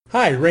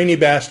Hi, Rainy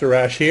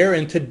Bastarash here,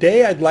 and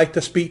today I'd like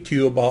to speak to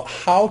you about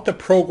how to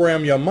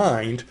program your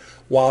mind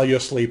while you're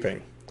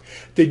sleeping.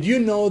 Did you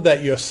know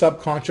that your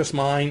subconscious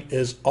mind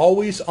is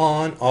always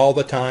on all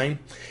the time?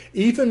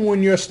 Even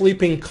when you're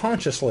sleeping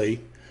consciously,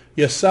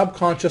 your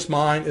subconscious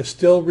mind is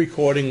still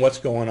recording what's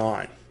going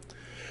on.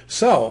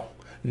 So,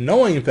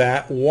 knowing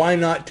that, why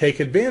not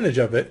take advantage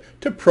of it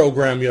to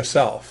program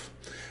yourself?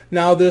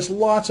 Now, there's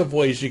lots of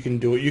ways you can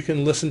do it. You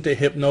can listen to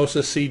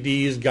hypnosis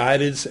CDs,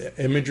 guided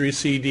imagery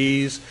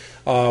CDs,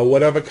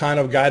 whatever kind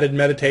of guided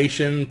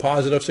meditation,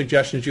 positive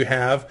suggestions you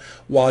have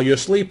while you're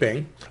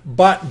sleeping.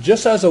 But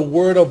just as a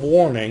word of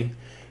warning,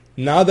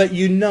 now that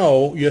you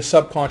know your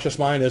subconscious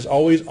mind is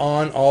always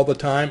on all the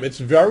time, it's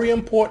very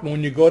important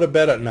when you go to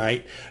bed at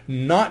night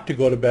not to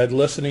go to bed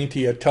listening to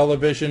your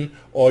television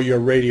or your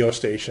radio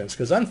stations.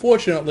 Because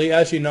unfortunately,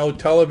 as you know,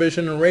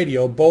 television and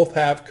radio both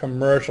have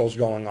commercials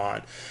going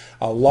on.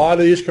 A lot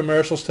of these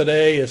commercials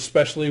today,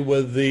 especially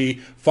with the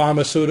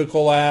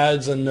pharmaceutical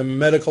ads and the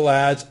medical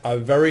ads, are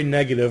very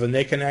negative, and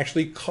they can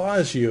actually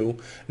cause you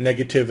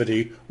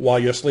negativity while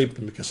you're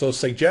sleeping, because those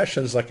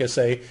suggestions, like I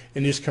say,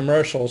 in these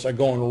commercials are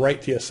going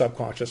right to your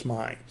subconscious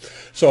mind.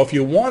 So if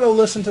you want to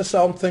listen to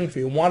something, if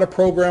you want to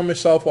program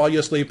yourself while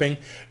you're sleeping,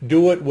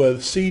 do it with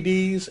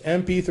CDs,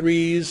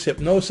 MP3s,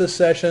 hypnosis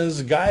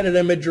sessions, guided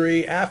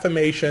imagery,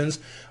 affirmations,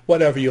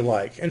 whatever you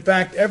like. In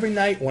fact, every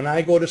night when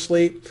I go to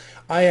sleep,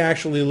 I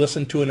actually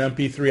listen to an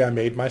MP3 I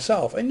made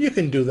myself, and you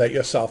can do that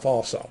yourself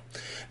also.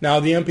 Now,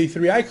 the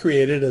MP3 I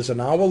created is an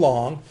hour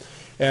long,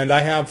 and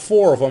I have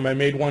 4 of them. I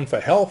made one for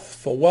health,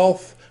 for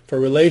wealth, for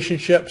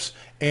relationships,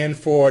 and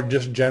for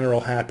just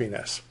general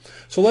happiness.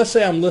 So let's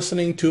say I'm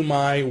listening to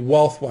my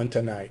wealth one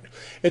tonight.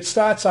 It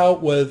starts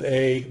out with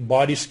a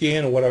body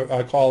scan, or what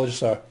I call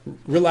just a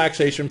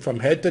relaxation from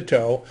head to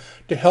toe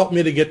to help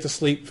me to get to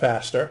sleep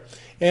faster.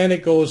 And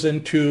it goes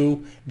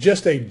into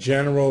just a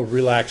general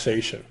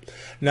relaxation.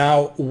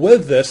 Now,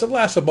 with this, it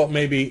lasts about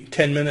maybe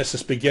 10 minutes,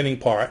 this beginning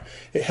part.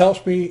 It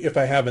helps me if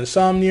I have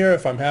insomnia,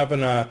 if I'm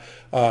having an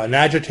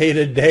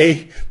agitated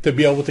day, to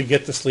be able to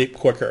get to sleep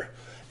quicker.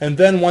 And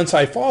then once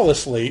I fall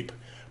asleep,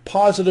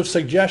 positive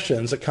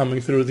suggestions are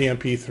coming through the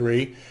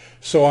MP3.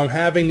 So I'm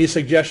having these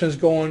suggestions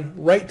going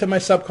right to my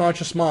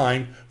subconscious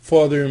mind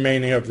for the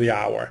remaining of the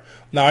hour.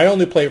 Now, I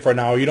only play it for an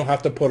hour. You don't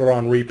have to put it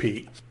on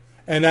repeat.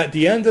 And at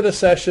the end of the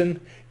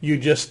session, you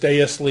just stay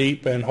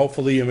asleep, and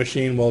hopefully your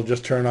machine will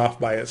just turn off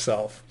by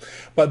itself.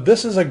 But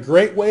this is a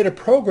great way to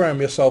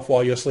program yourself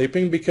while you're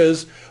sleeping,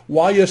 because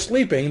while you're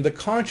sleeping, the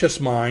conscious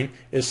mind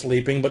is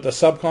sleeping, but the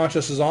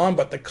subconscious is on.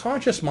 But the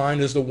conscious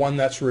mind is the one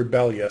that's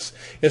rebellious.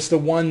 It's the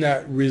one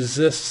that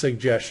resists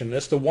suggestion.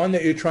 It's the one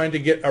that you're trying to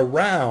get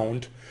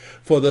around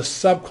for the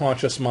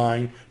subconscious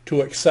mind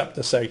to accept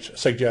the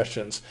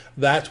suggestions.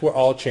 That's where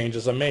all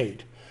changes are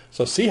made.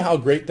 So see how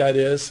great that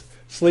is?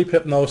 Sleep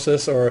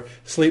hypnosis or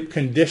sleep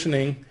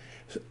conditioning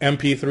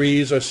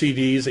MP3s or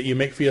CDs that you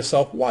make for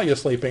yourself while you're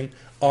sleeping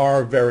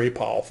are very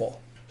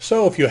powerful.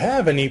 So if you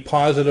have any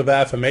positive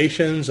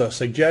affirmations or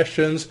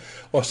suggestions,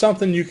 or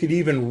something you could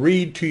even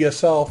read to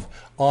yourself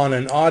on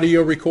an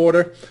audio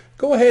recorder,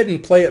 go ahead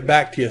and play it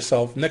back to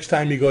yourself next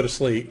time you go to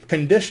sleep.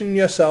 Condition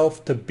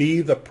yourself to be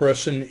the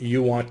person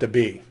you want to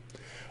be.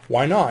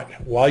 Why not?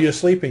 While you're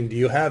sleeping, do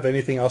you have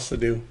anything else to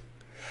do?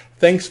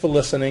 Thanks for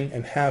listening,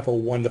 and have a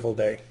wonderful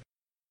day.